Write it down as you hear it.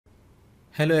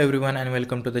Hello everyone and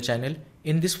welcome to the channel.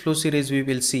 In this flow series we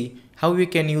will see how we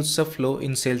can use SubFlow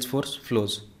in Salesforce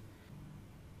flows.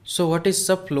 So what is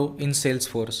SubFlow in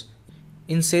Salesforce?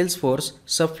 In Salesforce,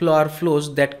 SubFlow are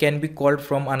flows that can be called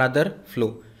from another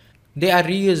flow. They are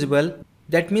reusable.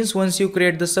 That means once you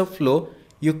create the SubFlow,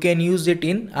 you can use it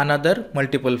in another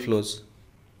multiple flows.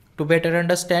 To better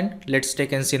understand, let's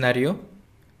take a scenario.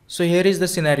 So here is the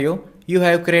scenario. You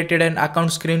have created an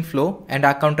account screen flow and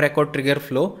account record trigger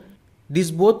flow.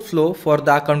 These both flow for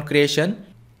the account creation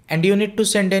and you need to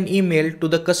send an email to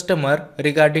the customer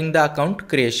regarding the account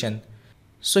creation.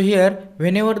 So here,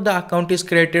 whenever the account is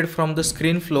created from the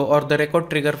screen flow or the record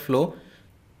trigger flow,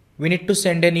 we need to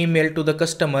send an email to the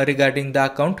customer regarding the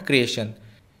account creation.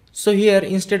 So here,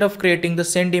 instead of creating the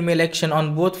send email action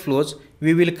on both flows,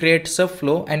 we will create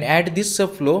SubFlow and add this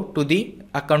SubFlow to the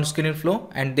account screen flow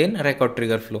and then record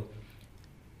trigger flow.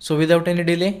 So without any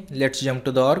delay, let's jump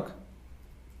to the org.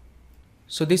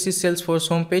 So this is Salesforce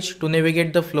homepage. To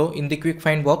navigate the flow, in the quick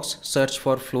find box, search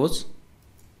for flows.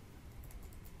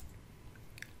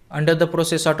 Under the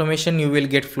process automation, you will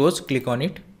get flows. Click on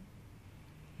it.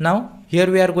 Now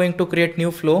here we are going to create new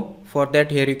flow. For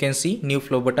that, here you can see new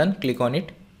flow button. Click on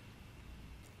it.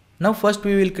 Now first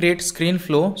we will create screen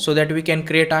flow so that we can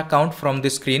create an account from the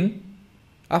screen.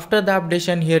 After the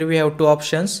updation, here we have two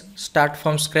options: start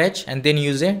from scratch and then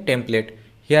use a template.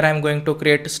 Here I am going to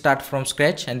create start from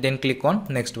scratch and then click on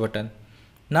next button.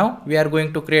 Now we are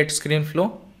going to create screen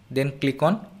flow, then click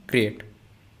on create.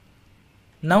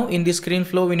 Now in the screen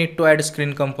flow we need to add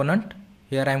screen component.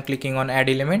 Here I am clicking on add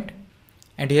element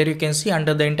and here you can see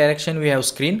under the interaction we have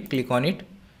screen. Click on it.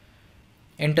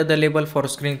 Enter the label for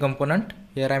screen component.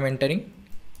 Here I am entering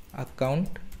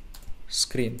account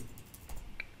screen.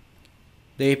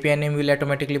 The API name will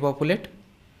automatically populate.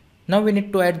 Now we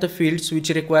need to add the fields which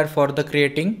require for the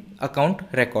creating account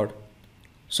record.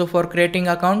 So for creating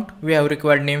account, we have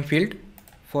required name field.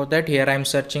 For that, here I am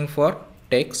searching for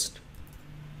text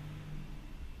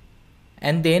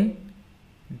and then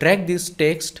drag this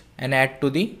text and add to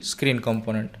the screen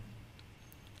component.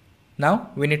 Now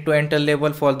we need to enter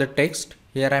label for the text.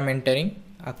 Here I am entering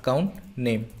account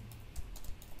name.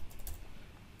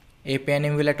 API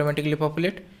name will automatically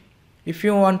populate. If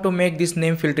you want to make this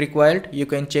name field required, you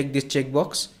can check this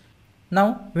checkbox.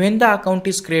 Now, when the account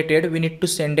is created, we need to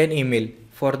send an email.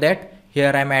 For that,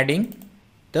 here I am adding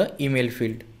the email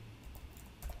field.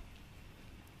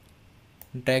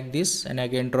 Drag this and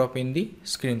again drop in the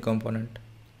screen component.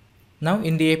 Now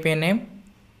in the API name,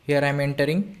 here I am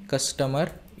entering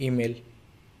customer email.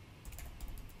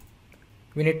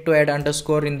 We need to add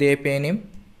underscore in the API name.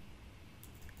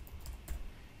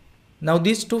 Now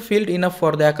these two fields enough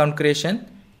for the account creation.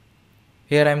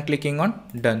 Here I am clicking on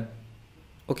done.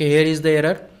 Okay, here is the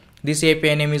error. This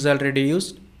API name is already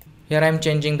used. Here I am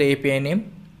changing the API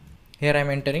name. Here I am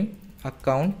entering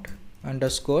account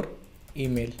underscore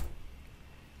email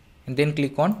and then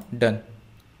click on done.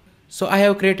 So I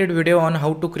have created video on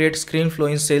how to create screen flow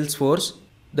in Salesforce.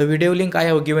 The video link I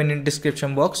have given in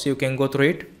description box. You can go through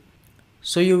it.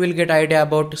 So you will get idea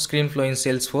about screen flow in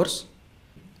Salesforce.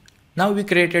 Now we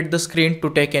created the screen to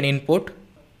take an input.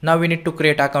 Now we need to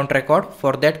create account record.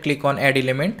 For that, click on add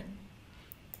element.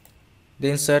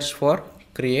 Then search for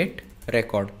create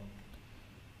record.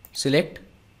 Select,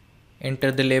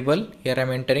 enter the label. Here I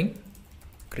am entering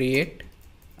create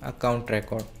account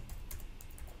record.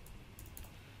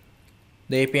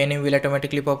 The API name will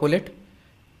automatically populate.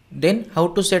 Then how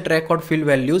to set record field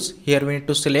values. Here we need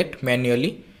to select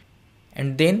manually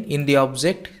and then in the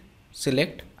object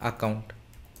select account.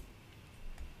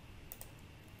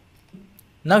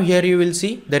 Now here you will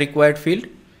see the required field.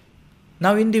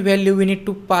 Now in the value we need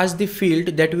to pass the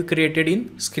field that we created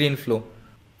in screen flow.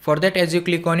 For that, as you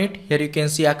click on it, here you can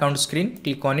see account screen.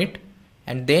 Click on it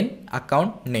and then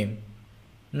account name.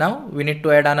 Now we need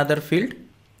to add another field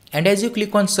and as you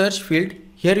click on search field,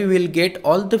 here you will get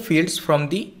all the fields from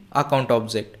the account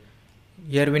object.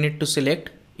 Here we need to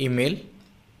select email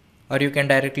or you can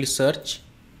directly search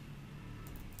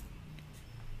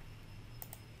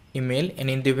email and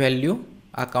in the value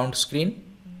account screen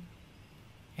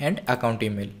and account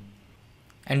email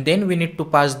and then we need to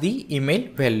pass the email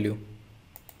value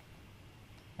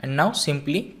and now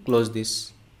simply close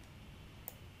this.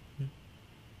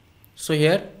 So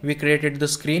here we created the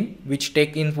screen which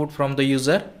take input from the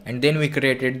user and then we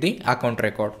created the account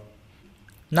record.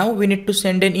 Now we need to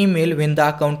send an email when the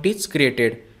account is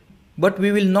created, but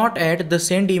we will not add the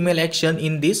send email action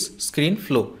in this screen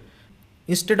flow.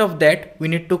 Instead of that, we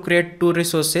need to create two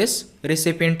resources,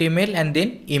 recipient email and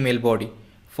then email body.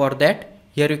 For that,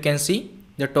 here you can see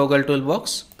the toggle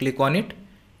toolbox. Click on it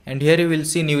and here you will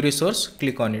see new resource.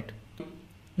 Click on it.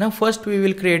 Now first we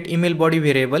will create email body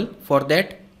variable. For that,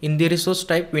 in the resource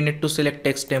type we need to select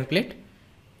text template.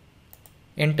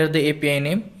 Enter the API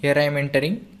name. Here I am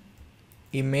entering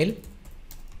email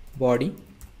body.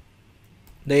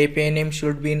 The API name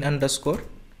should be in underscore.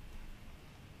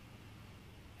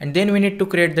 And then we need to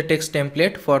create the text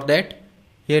template. For that,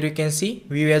 here you can see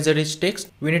view as a rich text.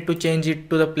 We need to change it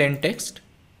to the plain text.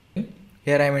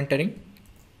 Here I am entering.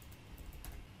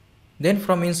 Then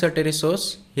from insert a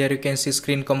resource, here you can see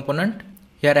screen component.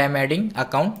 Here I am adding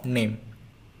account name.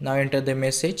 Now enter the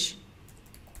message.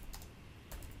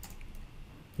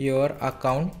 Your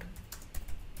account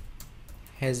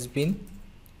has been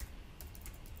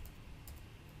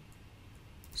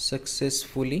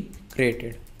successfully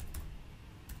created.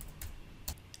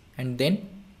 And then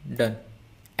done.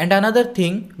 And another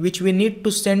thing which we need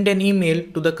to send an email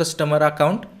to the customer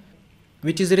account,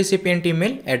 which is recipient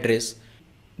email address.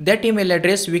 That email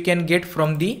address we can get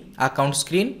from the account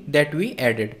screen that we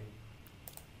added.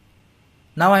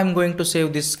 Now I am going to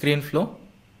save this screen flow.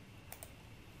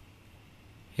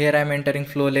 Here I am entering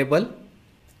flow label.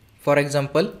 For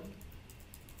example,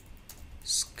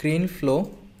 screen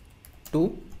flow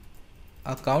to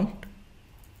account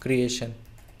creation.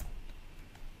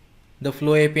 The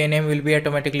flow API name will be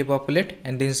automatically populated,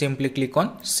 and then simply click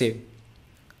on save.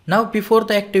 Now before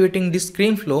the activating this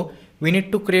screen flow, we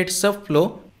need to create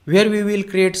SubFlow where we will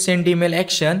create send email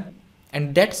action,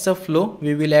 and that SubFlow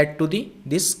we will add to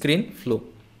this screen flow.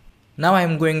 Now I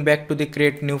am going back to the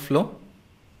create new flow.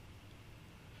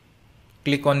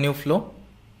 Click on new flow.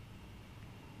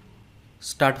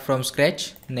 Start from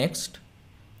scratch. Next.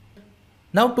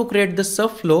 Now to create the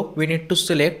SubFlow, we need to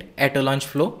select auto launch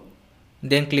flow.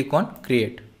 Then click on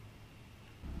create.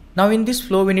 Now in this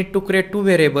flow we need to create two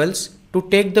variables to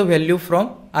take the value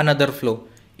from another flow.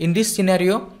 In this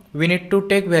scenario, we need to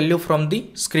take value from the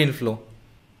screen flow.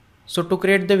 So to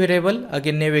create the variable,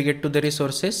 again navigate to the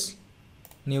resources,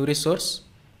 new resource.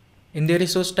 In the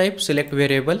resource type, select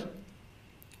variable.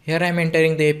 Here I am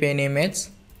entering the API name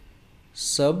as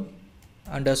sub_email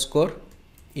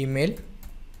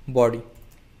body.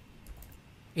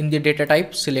 In the data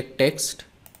type, select text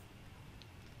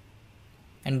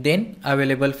and then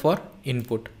available for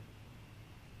input.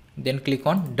 Then click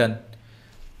on done.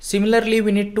 Similarly,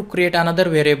 we need to create another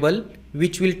variable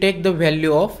which will take the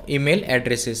value of email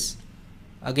addresses.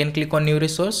 Again click on new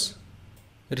resource,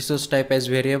 resource type as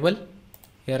variable.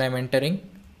 Here I am entering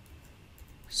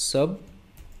sub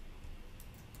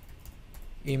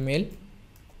email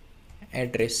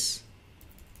address,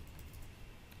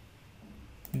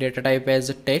 data type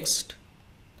as text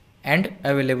and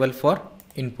available for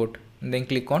input. Then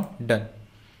click on done.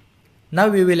 Now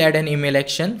we will add an email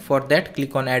action. For that,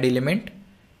 click on add element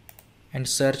and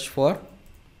search for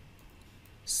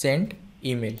send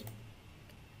email.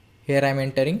 Here I am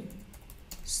entering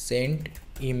send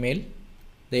email.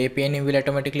 The API name will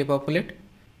automatically populate.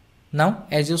 Now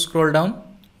as you scroll down,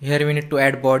 here we need to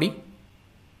add body.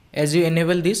 As you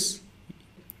enable this,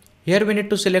 here we need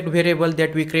to select variable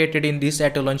that we created in this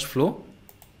auto launch flow.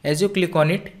 As you click on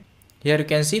it, here you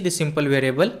can see the simple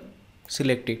variable.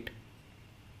 Select it.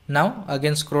 Now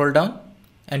again scroll down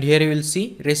and here you will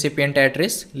see recipient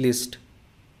address list.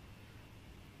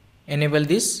 Enable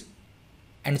this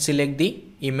and select the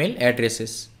email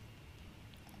addresses.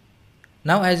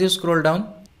 Now as you scroll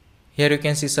down, here you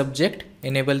can see subject.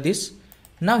 Enable this.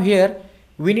 Now here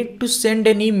we need to send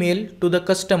an email to the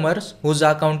customers whose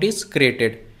account is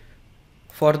created.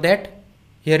 For that,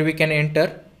 here we can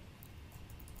enter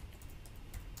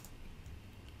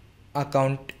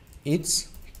account is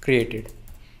created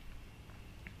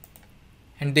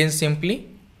and then simply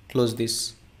close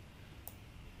this.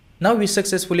 Now we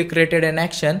successfully created an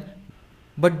action,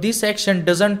 but this action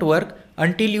doesn't work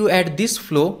until you add this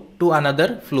flow to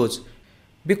another flows,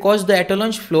 because the auto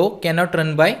launch flow cannot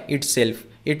run by itself.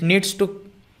 It needs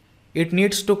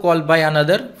to call by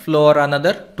another flow or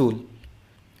another tool.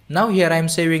 Now here I am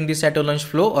saving this auto launch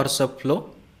flow or SubFlow.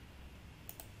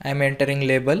 I am entering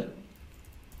label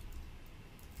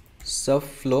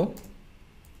SubFlow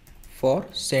for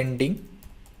sending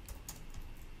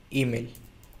email.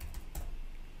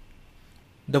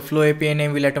 The flow API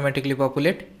name will automatically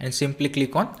populate and simply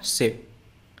click on save.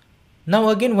 Now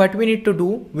again what we need to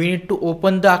do, we need to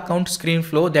open the account screen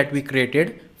flow that we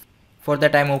created. For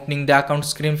that I am opening the account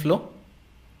screen flow.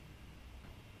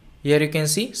 Here you can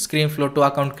see screen flow to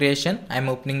account creation. I am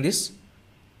opening this.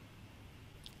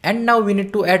 And now we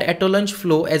need to add auto launch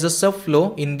flow as a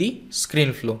SubFlow in the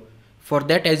screen flow. For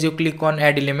that, as you click on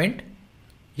add element,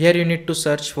 here you need to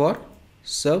search for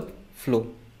SubFlow.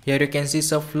 Here you can see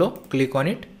SubFlow, click on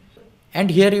it. And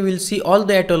here you will see all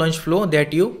the auto launch flow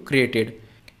that you created.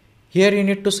 Here you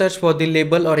need to search for the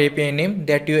label or API name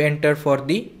that you entered for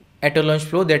the at-a-launch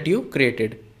flow that you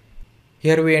created.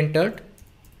 Here we entered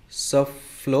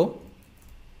SubFlow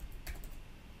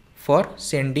for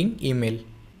sending email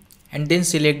and then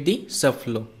select the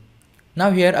SubFlow. Now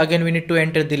here again we need to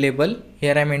enter the label.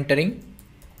 Here I am entering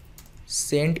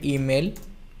send email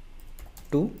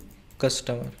to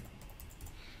customer.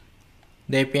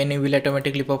 The API name will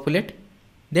automatically populate.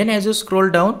 Then as you scroll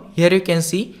down, here you can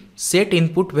see set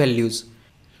input values.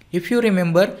 If you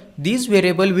remember, this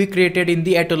variable we created in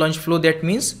the at-a-launch flow, that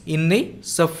means in the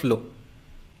SubFlow.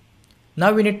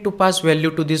 Now we need to pass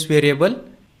value to this variable.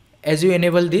 As you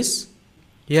enable this,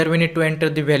 here we need to enter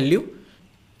the value.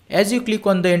 As you click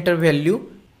on the enter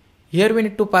value, here we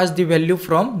need to pass the value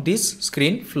from this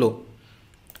screen flow.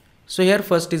 So here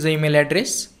first is the email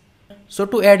address. So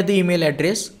to add the email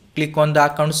address, click on the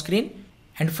account screen,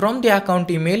 and from the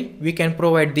account email we can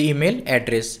provide the email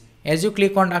address. As you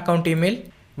click on account email,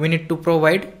 we need to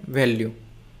provide value.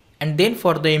 And then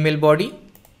for the email body,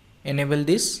 enable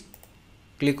this,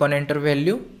 click on enter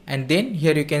value, and then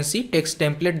here you can see text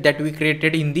template that we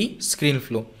created in the screen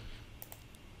flow.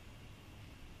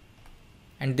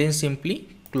 And then simply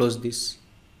close this.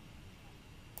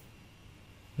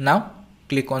 Now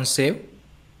click on save.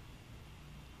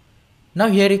 Now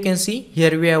here you can see,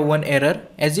 here we have one error.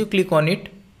 As you click on it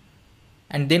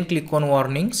and then click on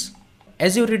warnings,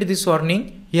 as you read this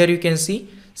warning, here you can see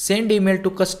send email to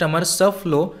customer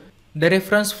SubFlow. The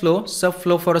reference flow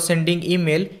SubFlow for sending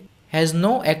email has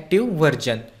no active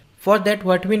version. For that,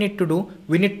 what we need to do,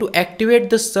 we need to activate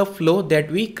the SubFlow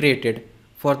that we created.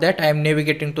 For that I am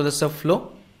navigating to the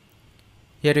SubFlow.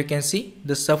 Here you can see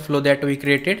the SubFlow that we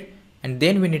created, and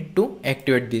then we need to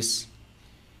activate this.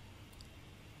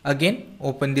 Again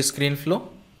open the screen flow,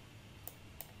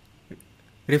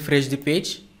 refresh the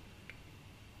page.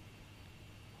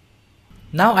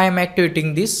 Now I am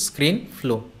activating this screen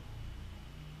flow.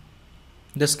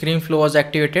 The screen flow was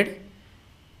activated.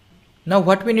 Now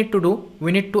what we need to do,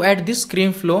 we need to add this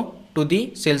screen flow to the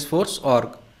Salesforce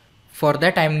org. For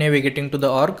that I am navigating to the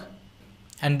org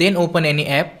and then open any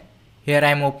app. Here I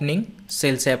am opening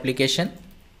sales application.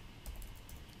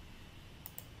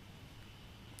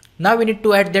 Now we need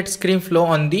to add that screen flow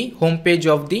on the home page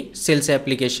of the sales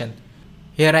application.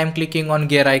 Here I am clicking on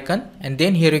gear icon, and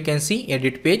then here you can see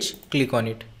edit page, click on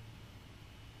it.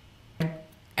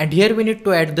 And here we need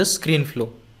to add the screen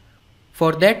flow.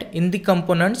 For that, in the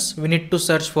components we need to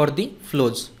search for the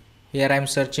flows. Here I am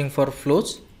searching for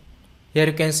flows. Here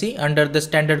you can see under the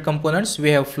standard components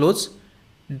we have flows.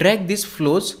 Drag these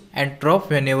flows and drop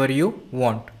whenever you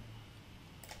want.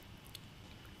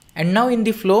 And now in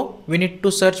the flow we need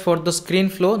to search for the screen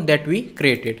flow that we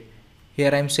created. Here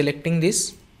I am selecting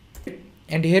this,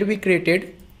 and here we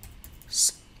created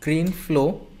screen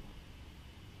flow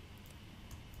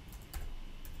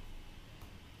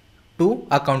to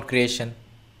account creation.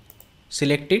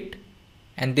 Select it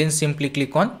and then simply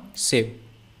click on save.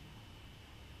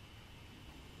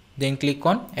 Then click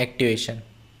on activation.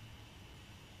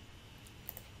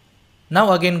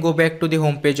 Now again go back to the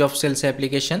home page of sales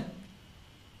application.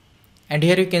 And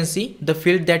here you can see the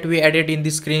field that we added in the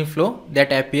screen flow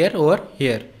that appear over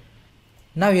here.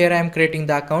 Now here I am creating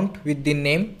the account with the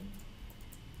name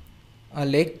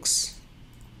Alex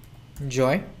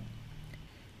Joy.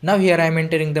 Now here I am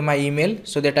entering my email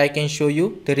so that I can show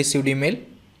you the received email.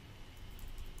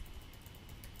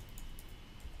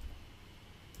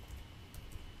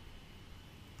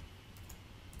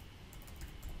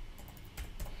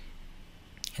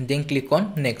 And then click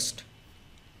on next.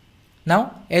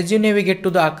 Now as you navigate to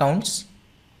the accounts,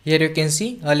 here you can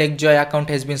see Alex Joy account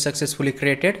has been successfully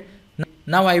created.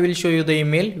 Now I will show you the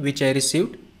email which I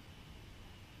received.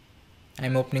 I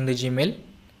am opening the Gmail.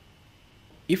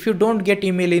 If you don't get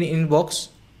email in inbox,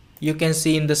 you can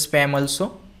see in the spam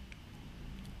also.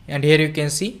 And here you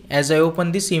can see as I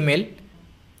open this email,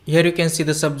 here you can see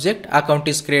the subject account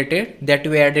is created that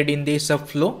we added in the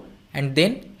SubFlow, and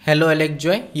then hello Alex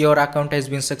Joy, your account has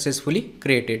been successfully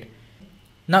created.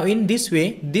 Now in this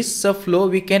way, this SubFlow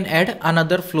we can add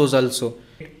another flows also,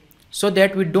 so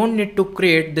that we don't need to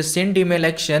create the send email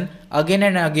action again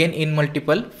and again in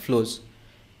multiple flows.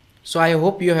 So I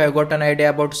hope you have got an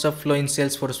idea about SubFlow in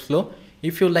Salesforce Flow.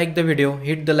 If you like the video,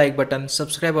 hit the like button,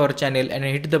 subscribe our channel and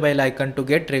hit the bell icon to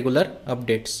get regular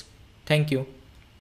updates. Thank you.